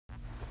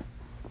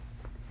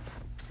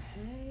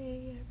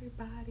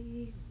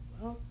everybody.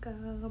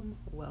 Welcome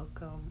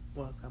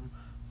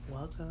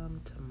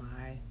to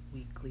my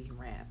weekly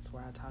rants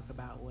where I talk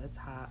about what's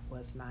hot,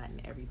 what's not,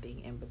 and everything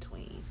in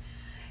between.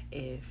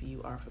 If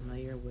you are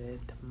familiar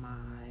with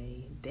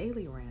my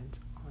daily rant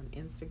on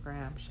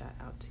Instagram, shout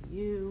out to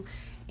you.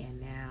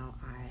 And now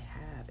I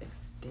have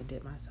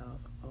extended myself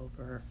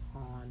over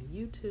on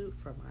YouTube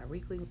for my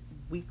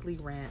weekly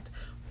rant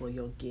where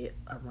you'll get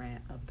a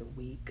rant of the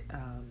week,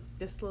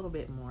 just a little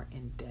bit more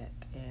in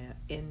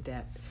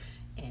depth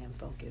and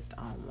focused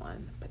on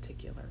one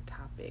particular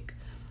topic.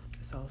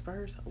 So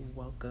first,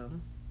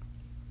 welcome.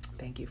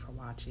 Thank you for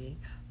watching.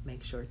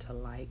 Make sure to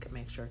like,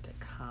 make sure to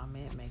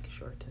comment, make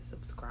sure to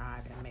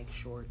subscribe, and make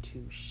sure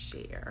to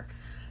share.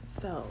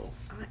 So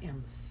I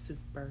am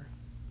super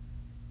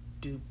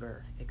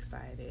duper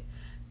excited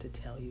to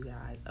tell you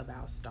guys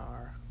about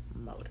Star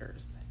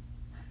Motors.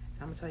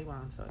 I'm gonna tell you why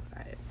I'm so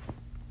excited.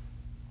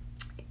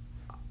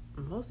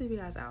 Most of you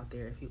guys out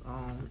there, if you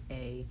own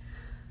a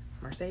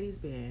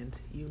Mercedes-Benz,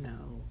 you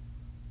know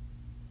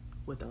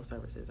what those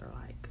services are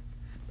like.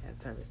 That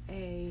service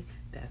A,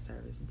 that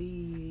service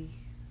B,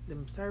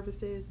 them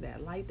services,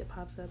 that light that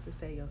pops up to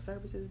say your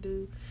service is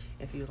due.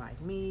 If you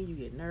like me, you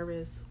get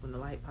nervous when the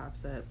light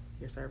pops up,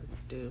 your service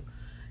is due.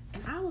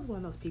 And I was one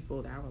of those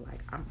people that were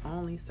like, I'm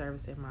only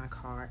servicing my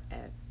car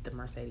at the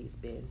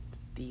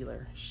Mercedes-Benz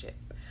dealership.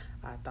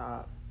 I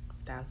thought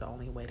that's the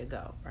only way to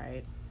go,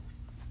 right?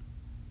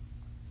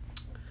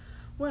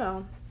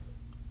 Well,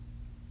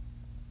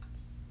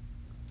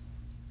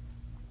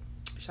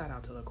 shout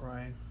out to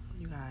LaCroix.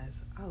 You guys,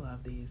 I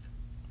love these.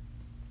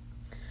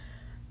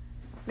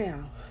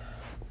 Now,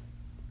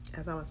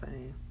 as I was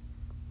saying,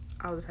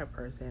 I was the type of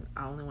person,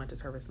 I only went to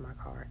service my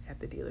car at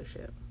the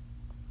dealership.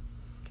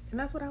 And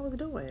that's what I was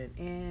doing.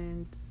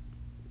 And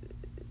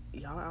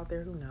y'all out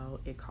there who know,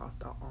 it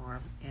cost an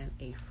arm and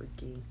a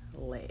freaking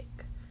leg.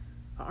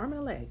 An arm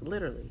and a leg,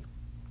 literally.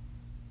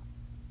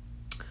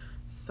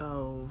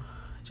 So,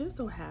 just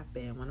so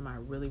happened, one of my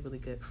really, really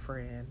good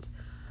friends,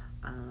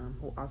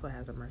 who also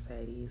has a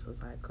Mercedes,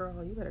 was like,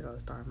 girl, you better go to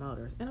Star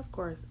Motors. And of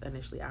course,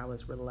 initially I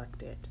was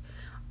reluctant.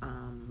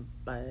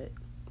 But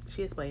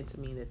she explained to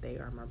me that they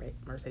are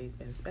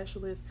Mercedes-Benz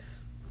specialists.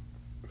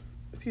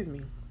 Excuse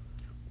me.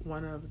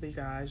 One of the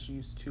guys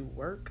used to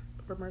work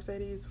for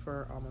Mercedes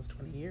for almost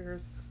 20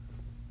 years.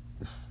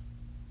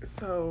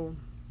 So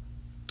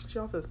she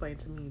also explained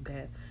to me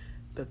that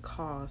the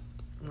cost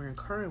we're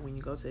incurring when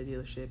you go to the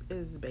dealership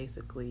is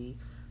basically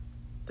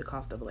the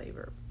cost of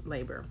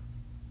labor.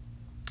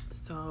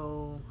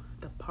 So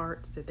the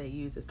parts that they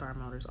use at Star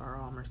Motors are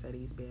all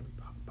Mercedes-Benz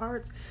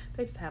parts.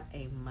 They just have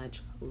a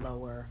much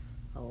lower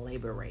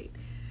labor rate.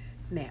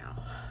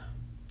 Now,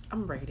 I'm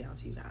gonna break it down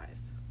to you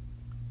guys.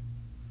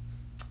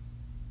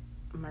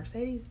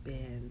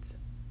 Mercedes-Benz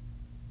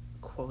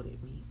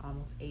quoted me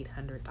almost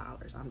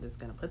 $800. I'm just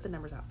gonna put the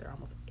numbers out there.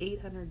 Almost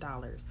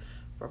 $800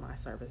 for my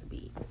service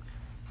B.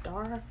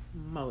 Star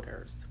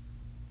Motors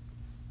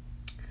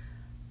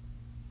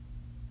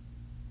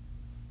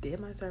did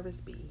my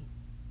service B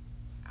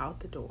out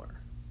the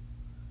door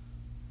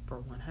for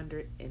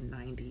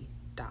 $190.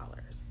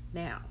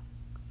 Now,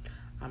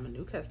 I'm a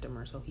new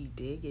customer, so he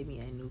did give me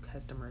a new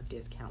customer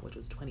discount, which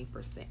was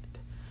 20%.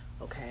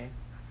 Okay,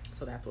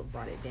 so that's what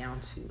brought it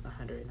down to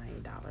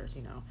 $190,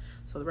 you know.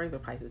 So the regular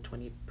price is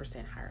 20%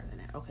 higher than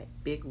that. Okay,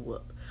 big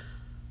whoop.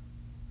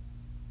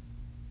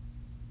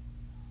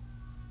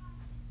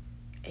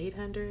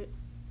 800,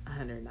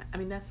 109. I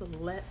mean, that's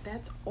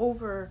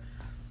over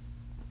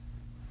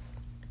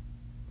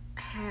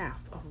half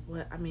of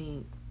what, I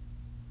mean,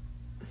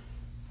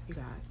 you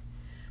guys.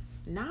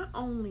 Not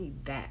only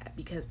that,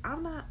 because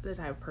I'm not the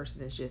type of person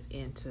that's just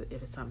into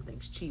if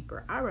something's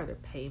cheaper. I'd rather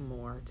pay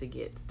more to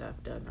get stuff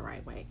done the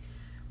right way.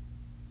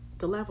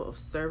 The level of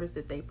service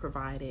that they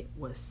provided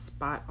was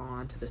spot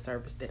on to the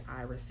service that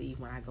I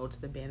receive when I go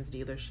to the Benz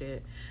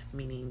dealership,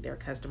 meaning their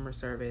customer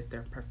service,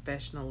 their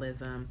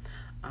professionalism.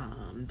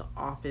 The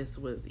office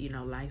was, you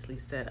know, nicely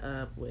set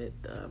up with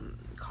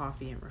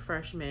coffee and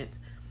refreshments.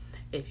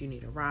 If you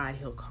need a ride,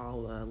 he'll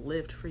call a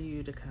Lyft for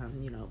you to come,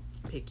 you know,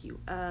 pick you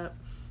up.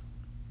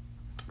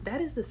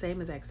 That is the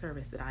same exact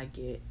service that I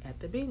get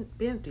at the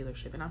Benz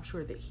dealership, and I'm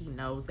sure that he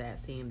knows that,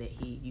 seeing that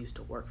he used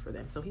to work for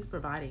them. So he's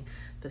providing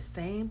the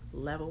same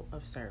level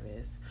of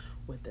service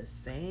with the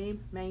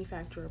same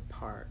manufacturer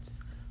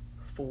parts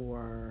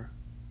for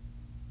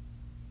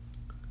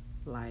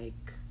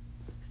like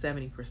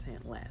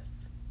 70%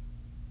 less.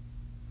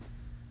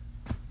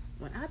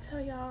 When I tell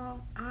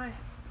y'all, I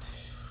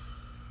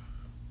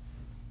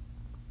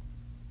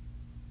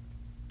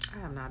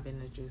have not been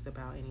in the juice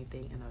about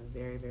anything in a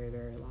very, very,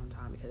 very long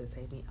time because it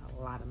saved me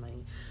a lot of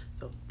money.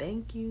 So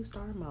thank you,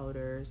 Star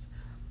Motors.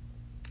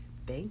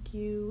 Thank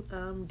you,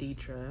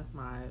 Deetra,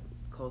 my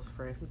close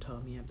friend who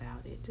told me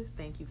about it. Just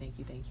thank you.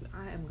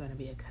 I am going to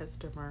be a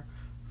customer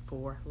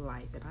for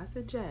life. And I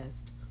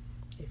suggest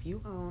if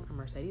you own a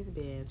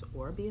Mercedes-Benz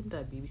or a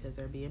BMW, because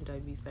they're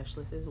BMW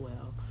specialists as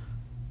well,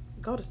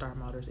 go to Star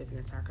Motors if you're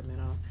in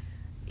Sacramento.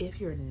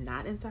 If you're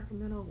not in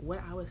Sacramento,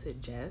 what I would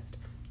suggest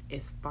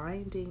is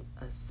finding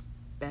a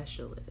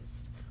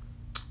specialist,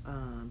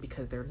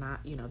 because they're not,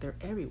 they're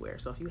everywhere.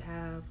 So if you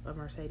have a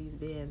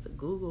Mercedes-Benz,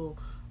 Google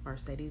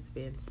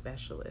Mercedes-Benz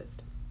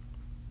specialist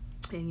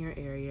in your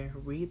area,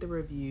 read the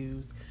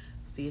reviews,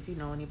 see if you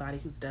know anybody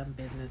who's done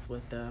business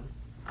with them,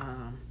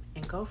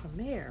 and go from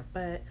there.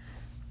 But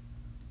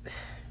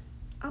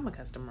I'm a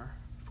customer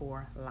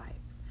for life.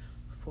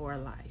 For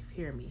life.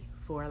 Hear me.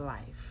 For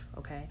life.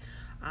 Okay?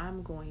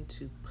 I'm going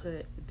to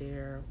put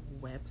their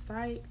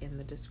website in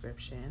the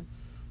description.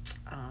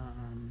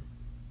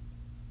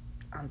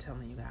 I'm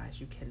telling you guys,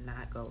 you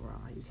cannot go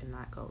wrong. You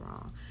cannot go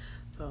wrong.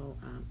 So,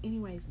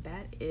 anyways,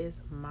 that is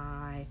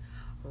my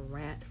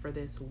rant for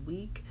this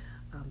week.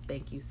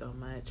 Thank you so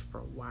much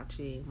for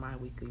watching my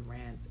weekly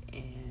rants,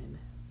 and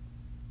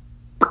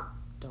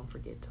don't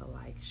forget to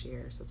like,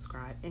 share,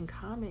 subscribe, and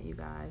comment, you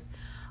guys.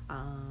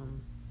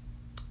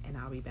 And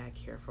I'll be back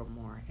here for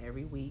more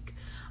every week.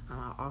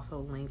 I'll also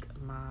link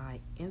my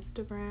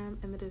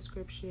Instagram in the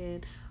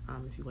description.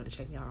 If you want to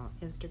check me out on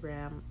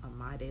Instagram,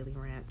 my daily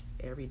rants.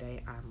 Every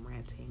day I'm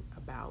ranting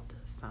about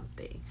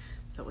something.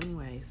 So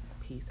anyways,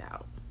 peace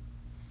out.